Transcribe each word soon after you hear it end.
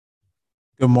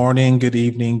Good morning, good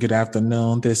evening, good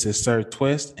afternoon. This is Sir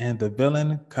Twist and the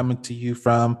Villain coming to you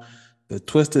from the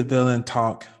Twisted Villain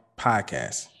Talk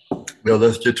podcast. Yo,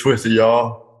 let's get twisted,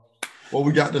 y'all. What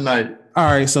we got tonight? All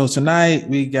right, so tonight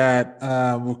we got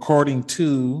recording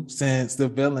two since the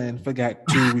villain forgot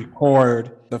to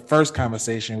record the first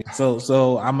conversation.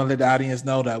 So I'm gonna let the audience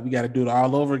know that we got to do it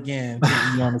all over again,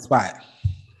 putting you on the spot.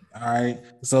 All right.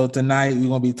 So tonight we're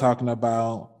gonna be talking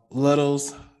about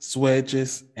littles,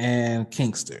 swedges, and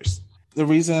kinksters. The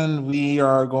reason we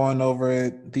are going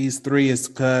over these three is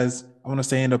because I want to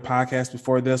say in the podcast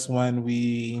before this one,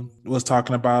 we was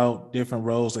talking about different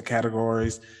roles or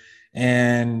categories,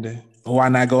 and why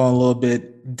not go a little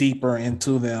bit deeper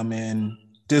into them and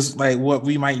just like what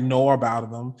we might know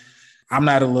about them. I'm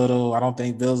not a little. I don't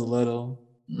think Bill's a little.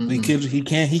 He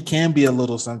can be a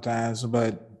little sometimes,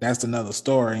 but that's another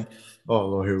story. Oh,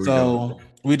 Lord, here we go. So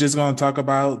we're just going to talk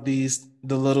about the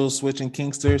little switching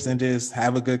kinksters and just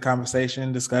have a good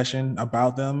conversation, discussion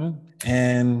about them,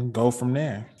 and go from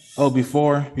there. Oh,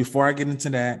 before I get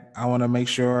into that, I want to make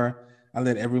sure I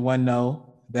let everyone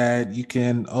know that you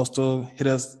can also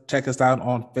check us out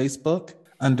on Facebook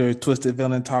under Twisted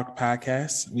Villain Talk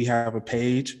Podcast. We have a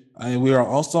page, and we are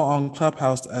also on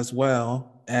Clubhouse as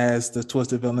well as the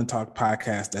Twisted Villain Talk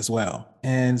Podcast as well.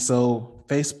 And so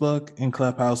Facebook and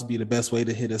Clubhouse would be the best way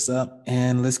to hit us up.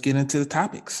 And let's get into the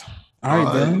topics. All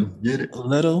right, Villain. Get it.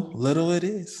 Little it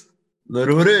is.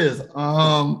 Little it is.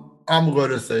 I'm going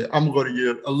to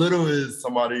give a little is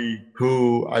somebody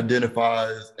who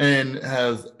identifies and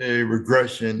has a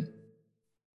regression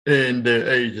in their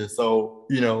ages. So,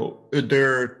 if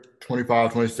they're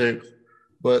 25, 26,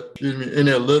 but excuse me, in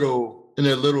their little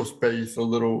space, a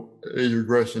little age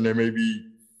regression, there may be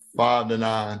 5 to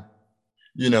 9.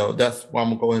 That's why I'm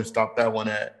gonna go ahead and stop that one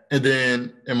at. And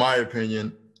then, in my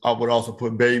opinion, I would also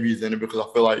put babies in it because I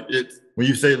feel like it's when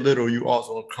you say little, you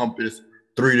also encompass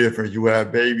three different. You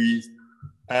have babies,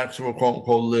 actual quote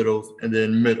unquote littles, and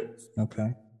then middles.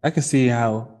 Okay. I can see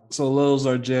how. So littles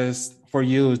are just for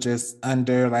you, just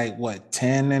under like what,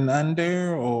 10 and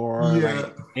under, or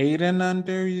like 8 and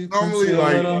under? You Normally, consider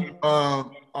like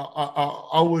little?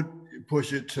 I would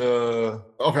push it to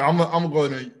okay. I'm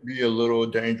going to be a little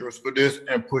dangerous for this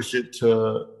and push it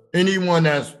to anyone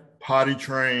that's potty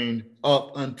trained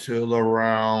up until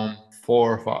around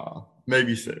 4 or 5,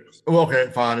 maybe 6. Well,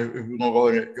 okay, fine. If we're gonna go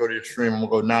to the extreme, I'm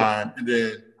gonna go 9, and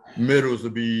then middles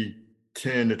would be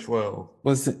 10 to 12.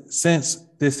 Was since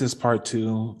this is part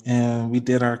two, and we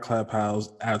did our clubhouse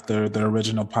after the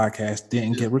original podcast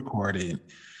didn't get recorded,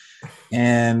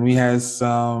 and we had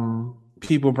some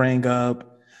people bring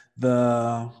up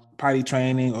the potty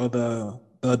training or the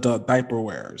adult diaper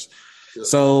wearers. Yeah.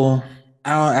 So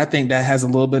I think that has a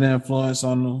little bit of influence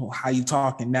on how you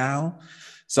talking now.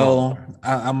 So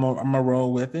I'm a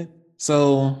roll with it.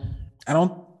 So I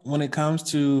don't. When it comes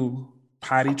to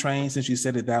potty train, since you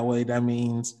said it that way, that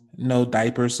means no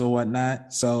diapers or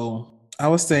whatnot. So I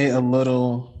would say a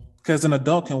little, because an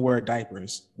adult can wear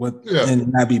diapers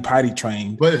and not be potty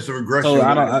trained. But it's a regression. So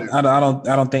I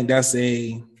don't think that's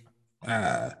a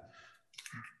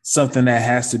something that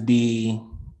has to be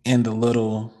in the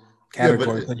little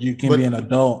category. But you can be an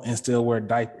adult and still wear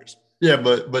diapers. Yeah,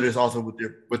 but it's also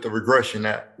with the regression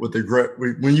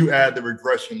when you add the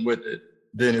regression with it,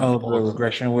 then the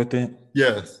regression with it.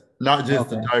 Yes, not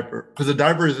just the diaper, because the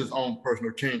diaper is its own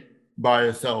personal kink by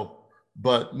itself.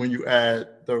 But when you add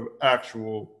the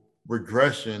actual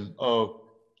regression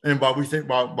and by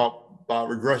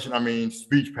regression, I mean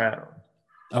speech pattern.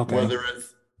 Okay. Whether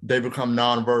it's they become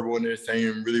nonverbal and they're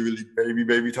saying really, really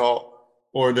baby talk,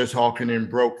 or they're talking in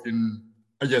broken,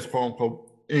 I guess, quote unquote,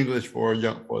 English for a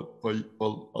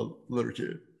little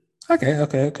kid. Okay.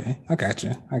 I got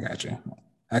you.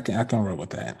 I can roll with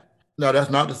that. No, that's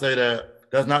not to say that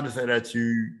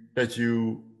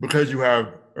you because you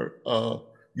have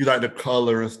you like the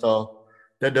color and stuff.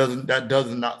 That does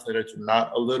not say that you're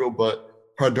not a little, but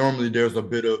predominantly there's a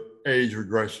bit of age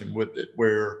regression with it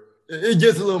where it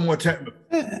gets a little more technical.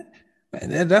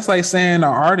 That's like saying an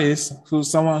artist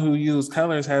someone who used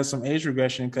colors has some age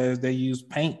regression because they use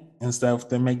paint and stuff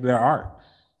to make their art.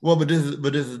 Well, but this is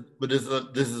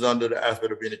under the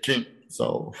aspect of being a kink.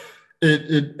 So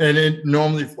it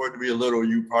normally for it to be a little,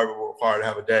 you probably will require to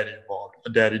have a daddy involved, a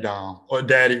daddy dom, or a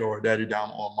daddy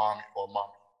dom, or a mommy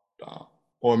dom,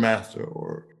 or master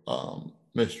or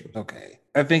mistress. Okay,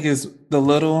 I think it's the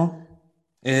little.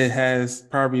 It has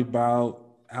probably about,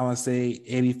 I want to say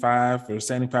 85 or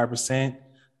 75%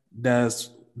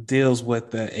 deals with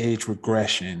the age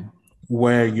regression,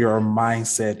 where your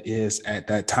mindset is at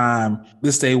that time.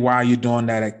 Let's say while you're doing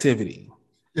that activity.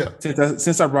 Yeah.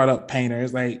 Since I brought up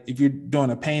painters, like if you're doing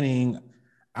a painting,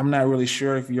 I'm not really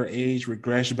sure if your age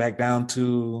regressed back down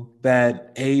to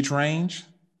that age range.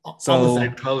 I would say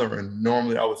So coloring.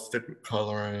 Normally, I would stick with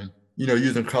coloring.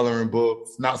 Using coloring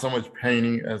books, not so much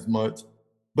painting as much.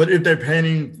 But if their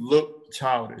paintings look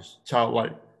childish,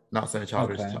 childlike, not saying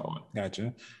childish, okay, childlike.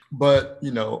 gotcha. But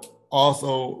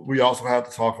also we also have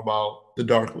to talk about the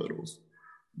dark littles.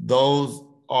 Those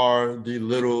are the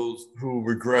littles who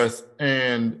regress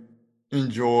and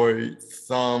enjoy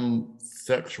some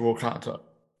sexual contact.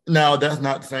 Now, that's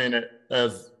not saying that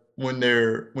as when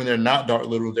they're not dark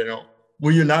littles, they don't.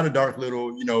 When you're not a dark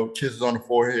little, kisses on the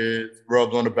forehead,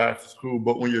 rubs on the back is cool.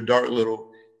 But when you're dark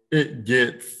little, it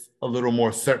gets a little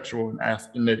more sexual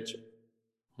in nature.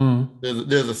 Hmm.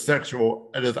 There's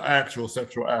an actual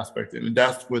sexual aspect in it.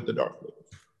 That's with the dark littles.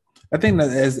 I think that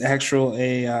is actual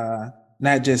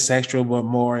not just sexual, but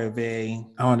more of I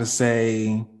want to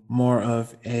say more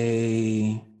of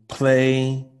a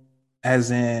play, as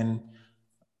in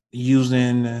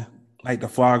using like the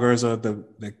floggers or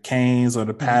the canes or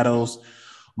the paddles,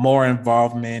 more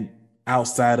involvement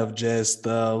outside of just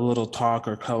the little talk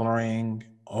or coloring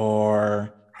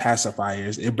or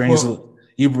pacifiers. It brings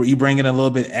you bring in a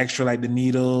little bit extra, like the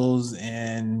needles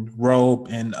and rope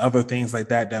and other things like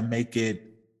that make it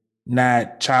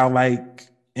not childlike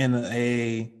in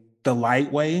the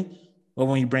light way. But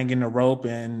when you bring in the rope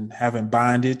and having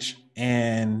bondage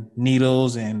and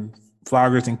needles and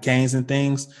floggers and canes and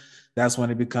things, that's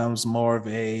when it becomes more of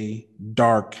a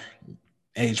dark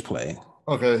age play.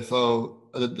 Okay, so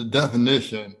the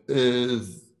definition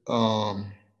is let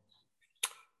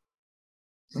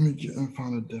me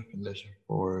find a definition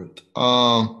for it.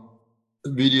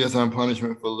 BDSM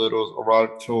punishment for littles,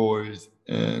 erotic toys,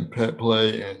 and pet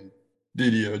play, and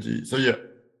DDLG. So yeah.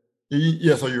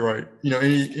 So you're right.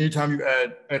 Anytime you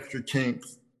add extra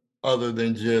kinks other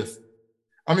than just,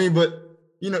 but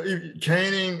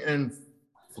caning and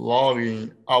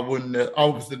flogging, I would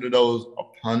consider those a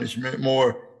punishment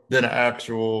more than an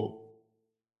actual.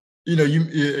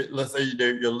 Let's say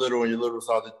you're little and your little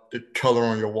decide to color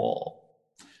on your wall,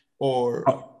 or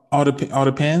all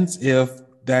depends if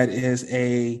that is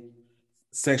a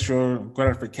sexual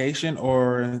gratification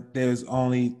or there's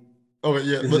only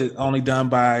is it only done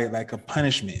by like a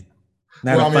punishment,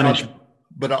 not a punishment.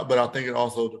 But I think it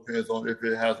also depends on if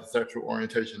it has a sexual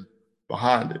orientation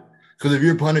behind it. Because if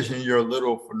you're punishing your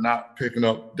little for not picking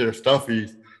up their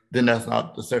stuffies, then that's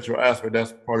not the sexual aspect.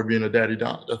 That's part of being a daddy.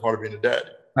 That's part of being a daddy.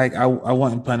 Like I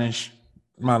wouldn't punish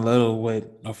my little with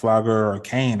a flogger or a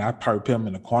cane. I'd probably put him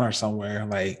in a corner somewhere.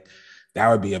 Like that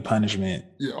would be a punishment.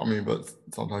 Yeah, but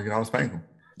sometimes you gotta spank them.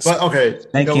 But okay,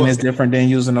 spanking is different than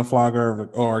using a flogger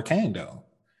or a cane, though.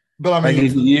 But like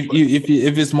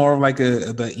if it's more of like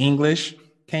the English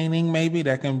caning, maybe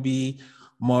that can be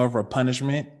more of a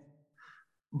punishment.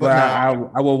 But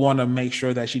I would want to make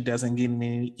sure that she doesn't get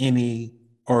any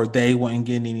or they wouldn't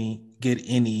get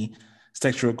any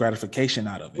sexual gratification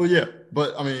out of it. Well, yeah,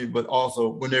 but but also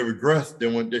when they regress,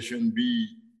 then there shouldn't be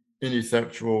any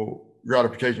sexual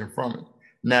gratification from it.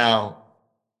 Now,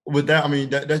 with that,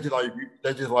 that's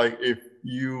just like if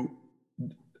you.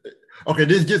 Okay,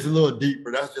 this gets a little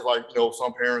deeper. That's just like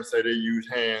some parents say they use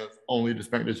hands only to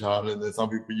spank the child, and then some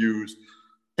people use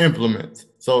implements.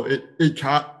 So it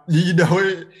can't,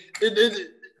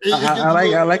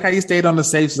 I like how you stayed on the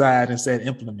safe side and said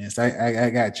implements.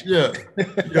 I got you. Yeah,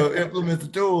 implements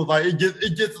the tools. Like it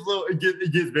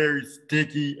gets very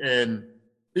sticky, and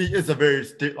it's a very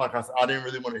stick. Like I said, I didn't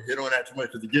really want to hit on that too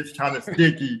much because it gets kind of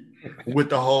sticky with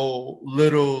the whole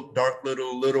dark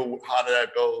little how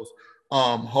that goes.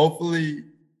 Hopefully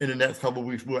in the next couple of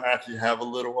weeks we'll actually have a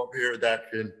little up here that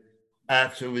can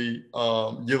actually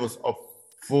give us a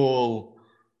full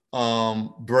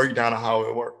breakdown of how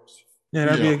it works. Yeah,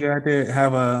 that'd be a good idea.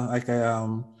 Have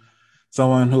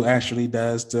someone who actually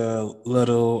does the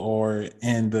little or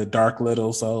in the dark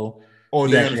little, so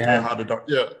they understand how the dark.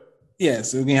 Yeah,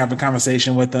 so we can have a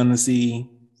conversation with them to see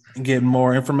and get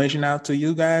more information out to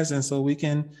you guys, and so we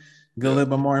can get a little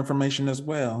bit more information as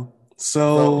well.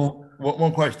 So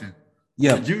one question.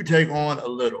 Yeah. Did you take on a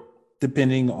little?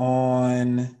 Depending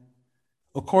on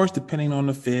the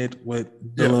fit with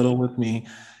the little with me,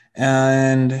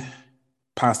 and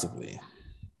possibly.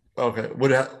 Okay.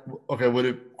 Would it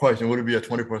be a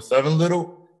 24/7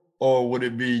 little, or would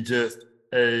it be just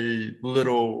a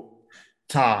little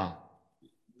time?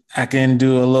 I can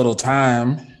do a little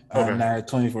time. Okay. Not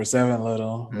 24/7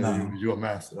 little. No. You're a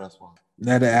master. That's why.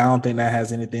 That I don't think that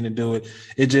has anything to do with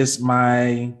it. Just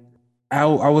I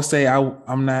would say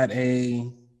I'm not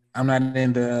in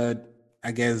the,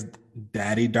 I guess,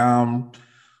 daddy dom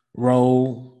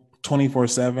role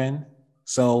 24/7.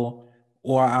 So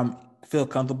while I'm feel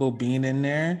comfortable being in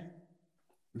there,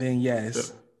 then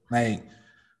yes. Like,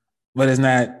 but it's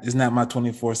not my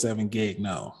 24/7 gig,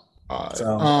 no. All right.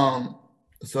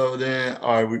 So then,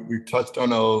 all right, we touched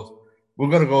on those. We're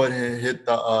gonna go ahead and hit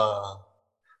the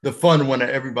fun one that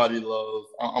everybody loves.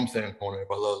 I'm saying fun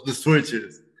everybody loves the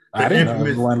switches. I didn't know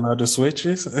everyone loved the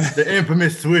switches. The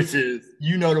infamous switches.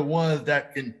 You know, the ones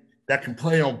that can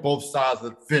play on both sides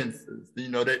of the fences. You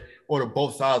know, or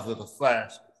both sides of the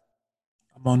slashes.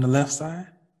 I'm on the left side.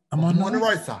 I'm on the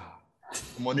right side.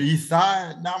 I'm on the east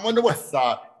side. Now I'm on the west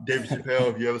side. David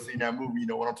Chappelle, if you ever seen that movie, you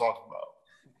know what I'm talking about.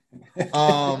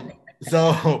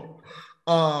 So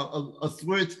a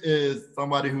switch is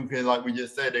somebody who can, like we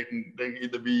just said, they can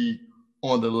either be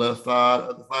on the left side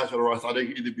of the slash or the right side. They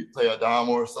can either play a dom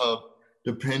or a sub,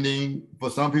 depending. For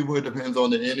some people, it depends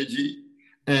on the energy,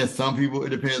 and some people it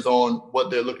depends on what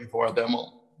they're looking for at that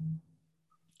moment.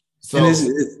 So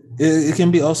it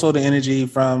can be also the energy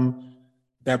from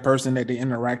that person that they're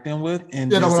interacting with,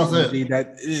 and just the energy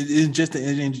that is just the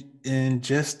energy, and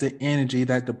just the energy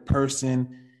that the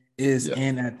person is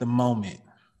in at the moment.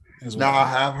 Now, I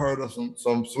have heard of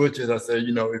some switches that say,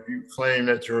 you know, if you claim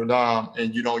that you're a dom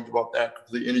and you don't give up that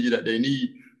complete energy that they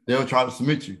need, they'll try to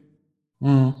submit you.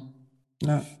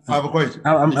 No, I have a question.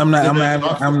 I'm not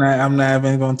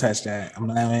even gonna touch that. We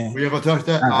ain't gonna touch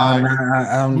that. I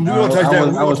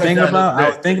was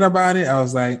thinking about it. I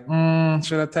was like,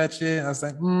 should I touch it? I was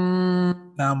like, nah,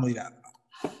 I'm gonna leave that.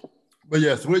 But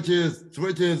yeah, switches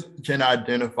can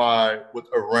identify with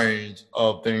a range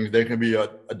of things. They can be a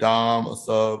dom, a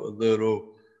sub, a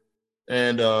little,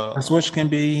 and a switch can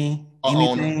be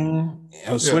anything.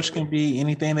 A switch can be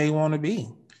anything they want to be.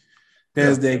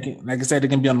 Because they can, like I said, they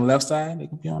can be on the left side, they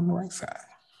can be on the right side.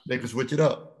 They can switch it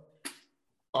up.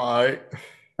 All right.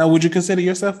 Now, would you consider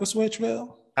yourself a switch,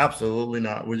 Will? Absolutely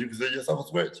not. Would you consider yourself a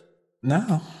switch?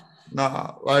 No.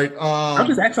 Nah, like I'm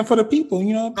just asking for the people,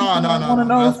 you know. No. I want to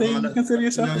know if they consider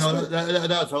yourself a switch.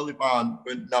 That's totally fine.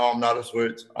 But no, I'm not a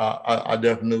switch. I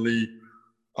definitely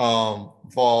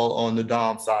fall on the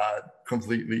dom side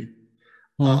completely.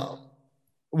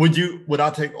 Would I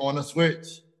take on a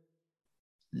switch?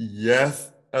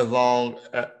 Yes, as long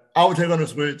as I would take on a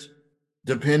switch,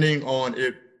 depending on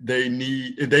if they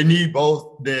need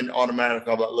both, then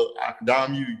automatically I'm like, look, I can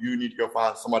dom you. You need to go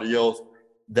find somebody else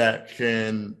that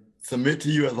can submit to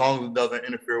you as long as it doesn't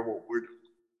interfere with what we're doing.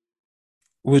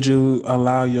 Would you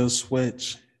allow your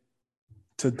switch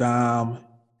to dom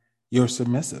your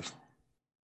submissive?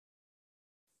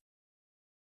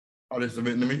 Are they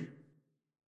submitting to me?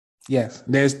 Yes.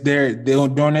 They're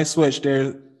during their switch,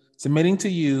 they're submitting to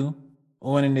you,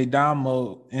 or in their dom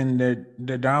mode,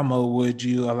 would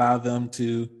you allow them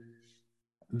to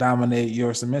dominate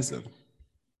your submissive?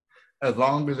 As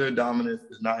long as their dominance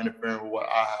is not interfering with what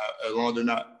I have, as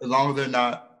long as they're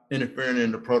not interfering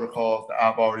in the protocols that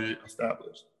I've already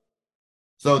established.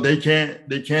 So they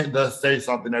can't thus say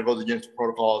something that goes against the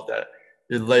protocols that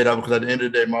is laid out, because at the end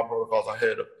of the day, my protocols are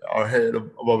ahead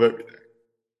above everything.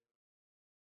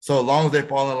 So as long as they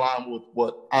fall in line with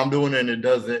what I'm doing and it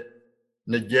doesn't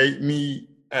negate me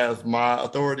as my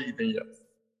authority, then yes.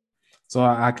 So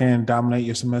I can dominate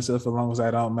your submissive as long as I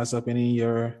don't mess up any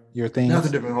of your things? That's a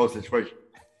different whole situation.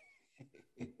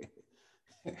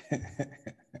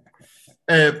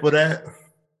 And for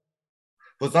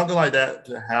something like that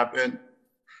to happen,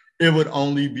 it would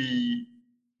only be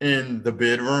in the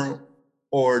bedroom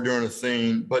or during a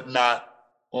scene, but not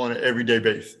on an everyday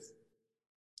basis.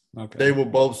 Okay. They will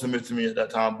both submit to me at that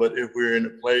time, but if we're in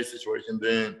a play situation,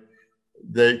 then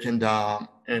they can dom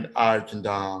and I can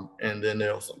dom, and then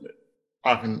they'll submit.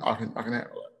 I can handle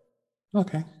that.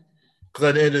 Okay. Because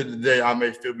at the end of the day, I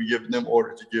may still be giving them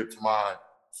orders to give to my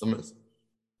submissive.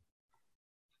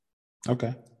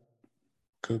 Okay.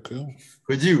 Cool.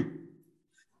 Could you?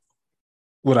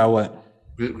 Would I what?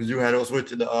 Could you handle a switch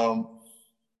to the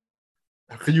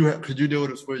Could you deal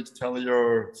with a switch telling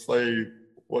your slave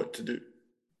what to do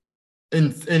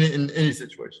in any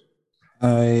situation?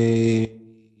 A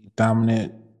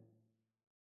dominant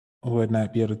would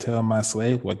not be able to tell my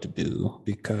slave what to do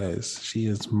because she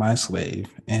is my slave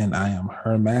and I am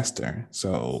her master.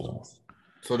 So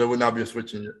there would not be a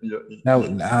switch in your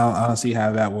I don't see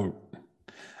how that would.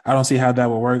 I don't see how that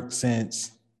would work,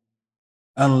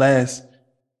 unless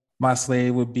my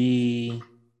slave would be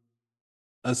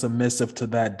a submissive to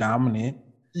that dominant.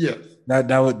 Yes.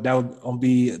 That would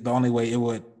be the only way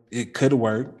it could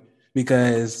work,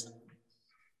 because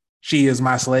she is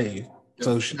my slave. Yes.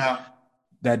 So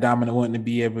that dominant wouldn't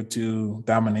be able to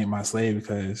dominate my slave,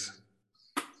 because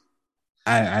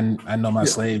I know my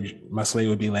slave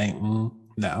would be like,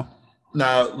 no.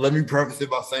 Now, let me preface it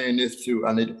by saying this too.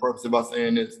 I need to preface it by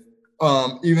saying this.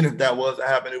 even if that was to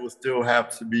happen, it would still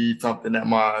have to be something that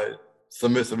my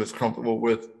submissive is comfortable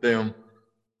with them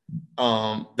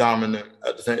dominant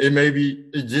at the same. It may be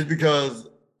just because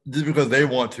they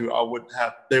want to.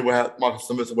 They would have my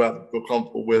submissive would have to feel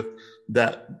comfortable with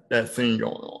that scene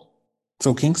going on.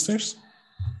 So Kinksters?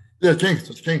 Yeah,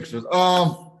 Kinksters.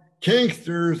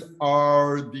 Kinksters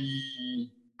are the.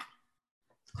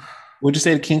 Would you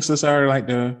say the Kinksters are like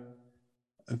the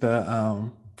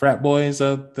frat boys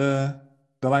of the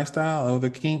lifestyle of the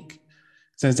kink?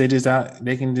 Since they don't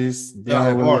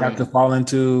really have to fall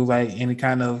into like any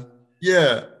kind of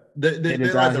they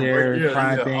just out here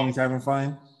trying things, having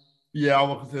fun. Yeah, I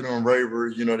would consider them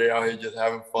ravers. They out here just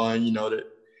having fun.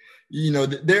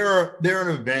 They're an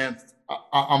advanced.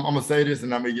 I'm gonna say this,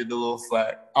 and I may get a little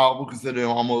slack. I would consider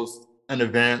them almost an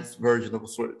advanced version of a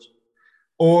switch,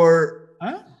 or.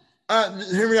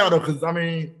 Hear me out though, because I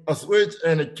mean, a switch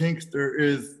and a kinkster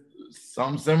is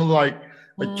something similar. Like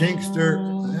a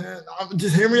kinkster,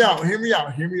 just hear me out. Hear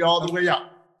me all the way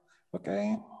out.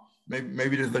 Okay.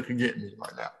 Maybe this look can get me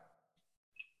right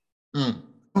now.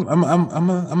 I'm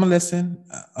gonna listen.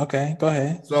 Okay, go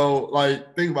ahead. So,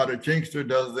 like, think about it. A kinkster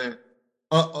doesn't,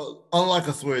 unlike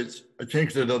a switch, a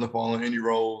kinkster doesn't fall in any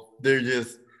role. They're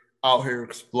just out here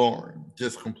exploring,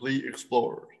 just complete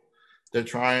explorers. They're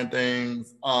trying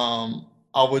things. I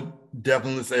would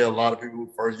definitely say a lot of people who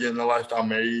first get in the lifestyle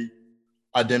may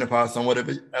identify somewhat of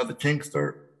it as a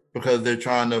kinkster because they're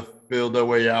trying to feel their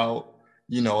way out.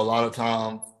 A lot of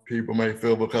times people may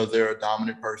feel because they're a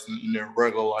dominant person in their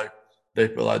regular life, they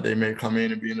feel like they may come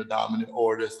in and be in a dominant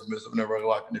or they're submissive in their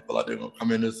regular life and they feel like they're going to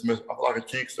come in as submissive. I feel like a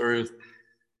kinkster is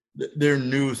they're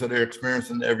new, so they're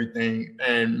experiencing everything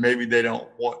and maybe they don't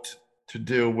want to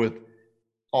deal with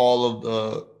all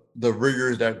of the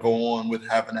rigors that go on with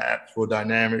having an actual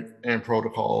dynamic and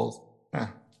protocols.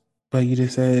 But you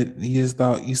said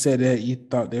that you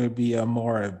thought there would be a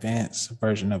more advanced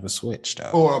version of a switch,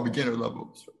 though, or a beginner level of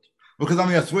a switch. Because I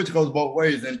mean, a switch goes both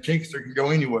ways, and kinkster can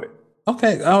go anyway.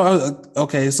 Okay.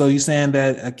 Okay. So you're saying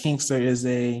that a kinkster is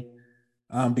a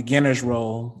beginner's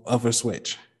role of a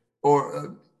switch,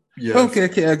 or yeah. Okay.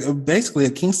 Basically, a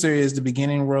kinkster is the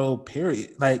beginning role.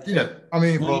 Period. Like, yeah. I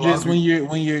mean,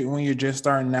 when you're just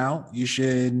starting out, you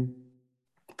should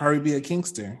probably be a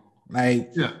kinkster.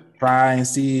 Like, try and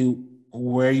see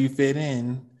where you fit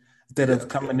in instead of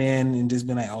coming in and just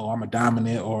being like, "Oh, I'm a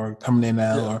dominant," or coming in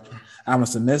now, or I'm a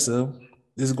submissive.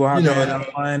 Just go out there and have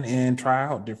fun and try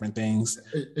out different things.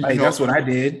 Like that's what I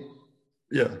did.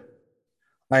 Yeah.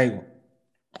 Like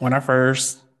when I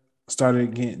first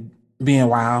started being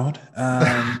wild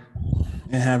and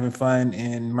having fun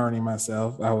and learning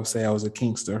myself, I would say I was a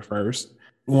kinkster first.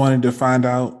 Wanted to find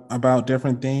out about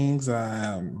different things.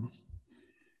 What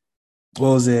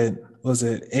was it? Was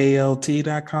it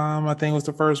ALT.com? I think was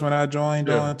the first one I joined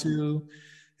on to.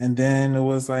 And then it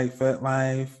was like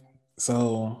FetLife.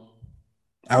 So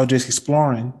I was just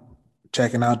exploring,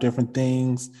 checking out different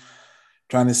things,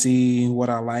 trying to see what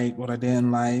I liked, what I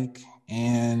didn't like.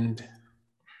 And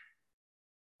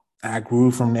I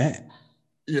grew from that.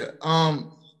 Yeah.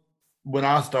 When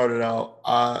I started out,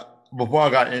 before I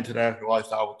got into the actual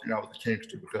lifestyle, I was a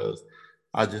kinkster because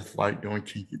I just like doing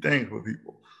kinky things with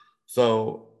people.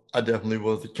 So I definitely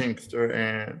was a kinkster.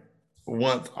 And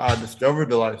once I discovered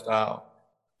the lifestyle,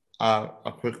 I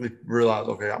quickly realized,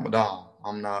 okay, I'm a dom.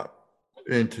 I'm not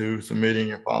into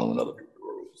submitting and following other people's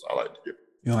rules. I like to get.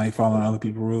 You like following other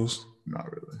people's rules?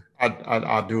 Not really.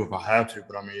 I do if I have to,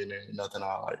 but I mean, ain't nothing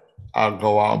I like. I'll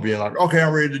go out being like, okay,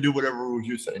 I'm ready to do whatever rules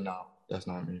you say. No, that's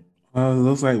not me. Well, it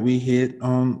looks like we hit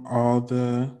on all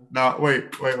the. Now, wait.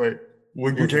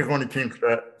 Would you take on a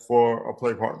kinkster for a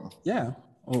play partner? Yeah.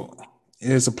 Well,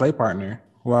 it's a play partner.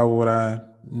 Why would I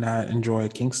not enjoy a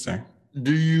kinkster?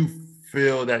 Do you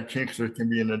feel that kinkster can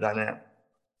be in a dynamic?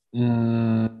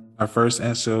 Our first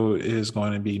answer is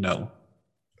going to be no.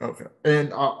 Okay.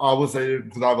 And I would say that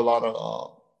because I have a lot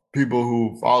of people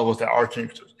who follow us that are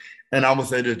kinksters. And I would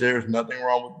say that there's nothing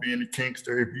wrong with being a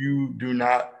kinkster. If you do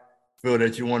not feel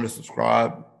that you want to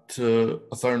subscribe to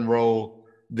a certain role,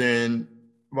 then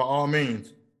by all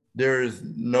means, there is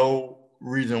no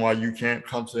reason why you can't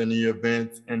come to any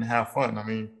events and have fun. I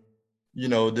mean,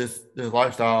 this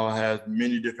lifestyle has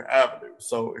many different avenues.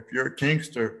 So if you're a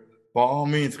kinkster, by all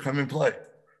means, come and play.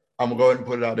 I'm going to go ahead and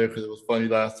put it out there because it was funny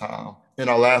last time. In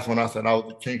our last one, I said I was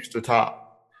the kinkster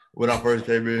top when I first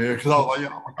came in here because I was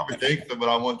like, I'm a gangster, but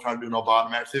I wasn't trying to do no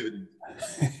bottom activity.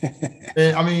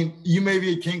 And I mean, you may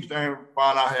be a kinkster and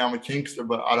find out, hey, I'm a kinkster,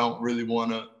 but I don't really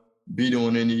want to be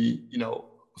doing any,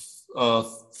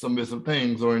 submissive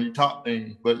things or any top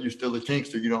things, but you're still a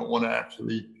kinkster. You don't want to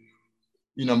actually,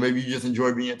 maybe you just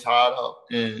enjoy being tied up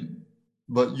and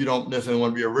but you don't necessarily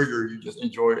want to be a rigger. You just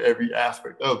enjoy every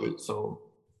aspect of it. So,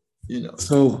 you know.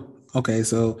 So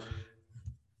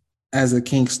as a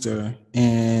Kingster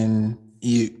and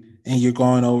you're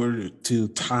going over to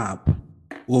top,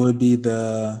 what would be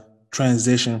the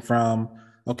transition from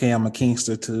okay, I'm a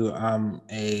Kingster to I'm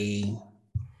a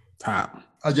top?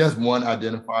 I guess one,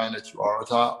 identifying that you are a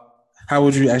top. How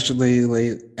would you actually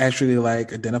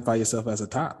like identify yourself as a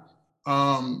top?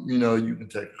 You can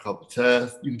take a couple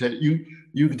tests. You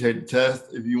can take the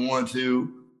test if you want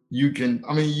to. You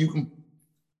can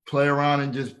play around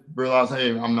and just realize,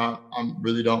 hey, I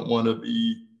really don't want to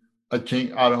be a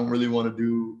king. I don't want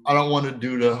to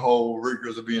do the whole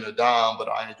rigors of being a dom, but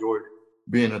I enjoy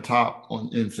being a top on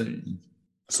insane.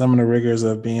 Some of the rigors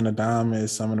of being a dom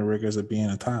is some of the rigors of being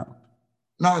a top.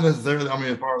 Not necessarily. I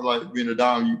mean, as far as like being a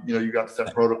dom, you got to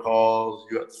set protocols,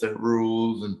 you got to set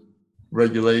rules and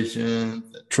regulations,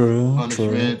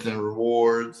 punishments and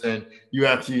rewards, and you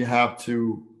actually have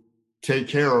to take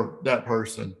care of that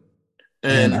person.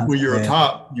 And when you're a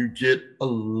top, you get a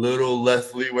little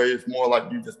less leeway. It's more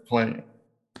like you just playing.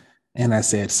 And I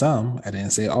said some. I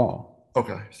didn't say all.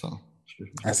 Okay, so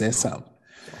I said some.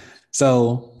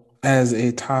 So as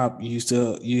a top,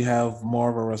 you have more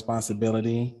of a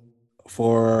responsibility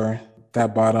for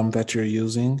that bottom that you're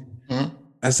using. Mm-hmm.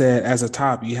 I said as a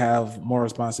top, you have more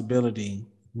responsibility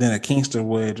than a Kingster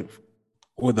would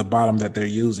with the bottom that they're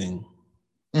using.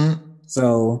 Mm-hmm.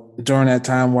 So during that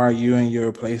time while you're in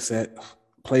your play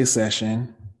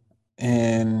session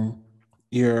and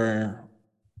you're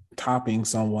topping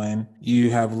someone,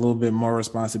 you have a little bit more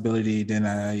responsibility than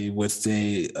I would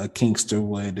say a Kingster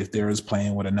would if they was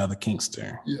playing with another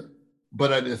Kingster. Yeah.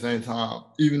 But at the same time,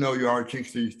 even though you are a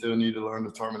Kingster, you still need to learn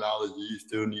the terminology. You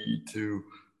still need to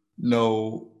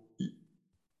know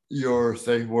your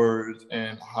safe words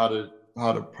and how to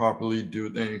properly do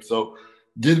things. So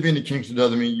just being a Kingster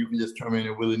doesn't mean you can just come in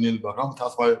and willy-nilly like, I'm gonna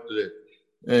toss somebody up today.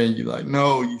 And you're like,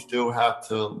 no, you still have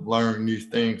to learn these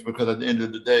things because at the end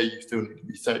of the day, you still need to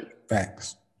be safe.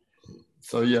 Facts.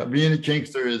 So yeah, being a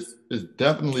Kingster is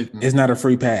definitely, it's not a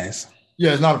free pass.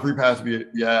 Yeah, it's not a free pass to be an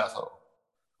asshole.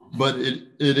 But it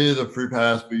is a free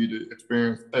pass for you to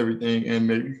experience everything, and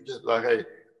maybe you just like, hey,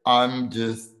 I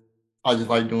just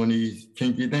like doing these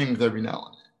kinky things every now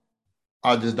and then.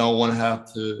 I just don't want to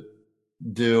have to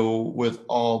deal with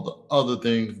all the other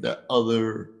things that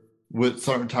with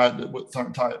certain titles,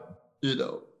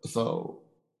 So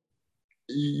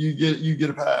you get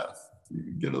a pass.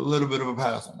 You get a little bit of a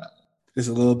pass on that. Just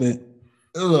a little bit.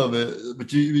 A little bit,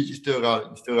 but you still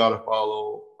got to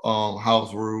follow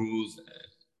house rules.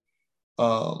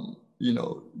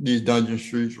 These Dungeon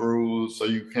Streets rules, so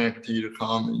you can continue to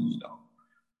come and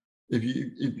if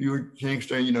you're a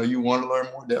Kingster, you want to learn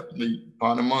more, definitely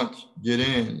find a munch, get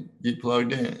in, get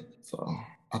plugged in. So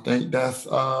I think that's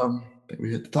we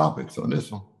hit the topics on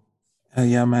this one.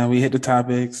 Yeah, man, we hit the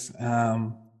topics.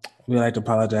 We like to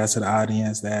apologize to the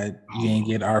audience that you didn't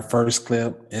get our first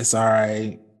clip. It's all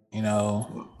right,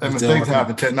 mistakes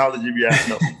happen. Technology be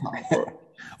acting up.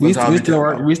 We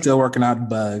still working out the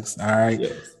bugs. All right.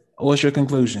 Yes. What's your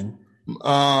conclusion?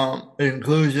 In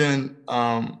conclusion,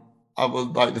 I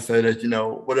would like to say that,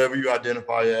 whatever you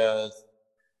identify as,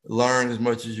 learn as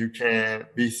much as you can,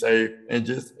 be safe, and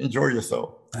just enjoy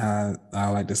yourself. I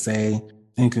like to say,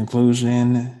 in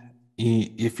conclusion,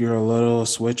 if you're a little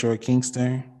switch or a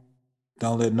Kingster,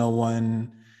 don't let no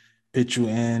one put you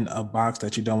in a box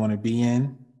that you don't want to be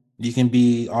in. You can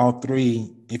be all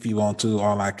three if you want to,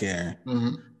 all I care.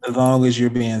 Mm-hmm. As long as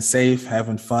you're being safe,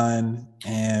 having fun,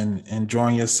 and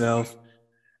enjoying yourself,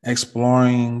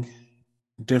 exploring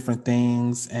different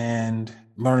things and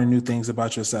learning new things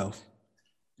about yourself.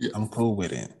 Yes. I'm cool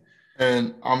with it.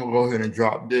 And I'm going to go ahead and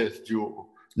drop this, Jewel.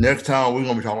 Next time, we're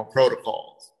going to be talking about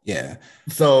protocols. Yeah.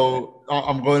 So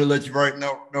I'm going to let you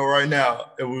know right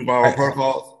now that we're going to have our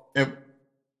protocols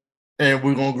and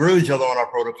we're going to grill each other on our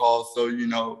protocols. So,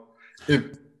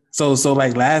 if... So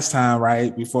like last time,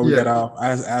 right, before we got off,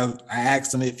 I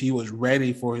asked him if he was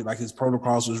ready for it, like his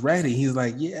protocols was ready. He's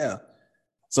like, yeah.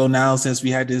 So now since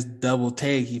we had this double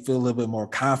take, he feels a little bit more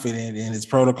confident in his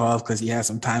protocols because he had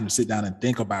some time to sit down and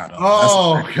think about them.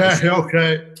 Oh,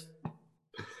 okay.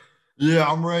 Yeah,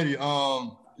 I'm ready.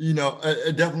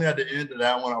 Definitely at the end of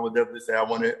that one, I would definitely say I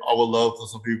would love for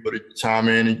some people to chime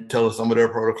in and tell us some of their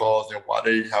protocols and why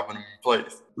they happen to be in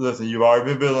place. Listen, you've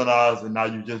already been villainized and now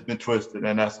you've just been twisted,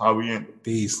 and that's how we end it.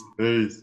 Peace.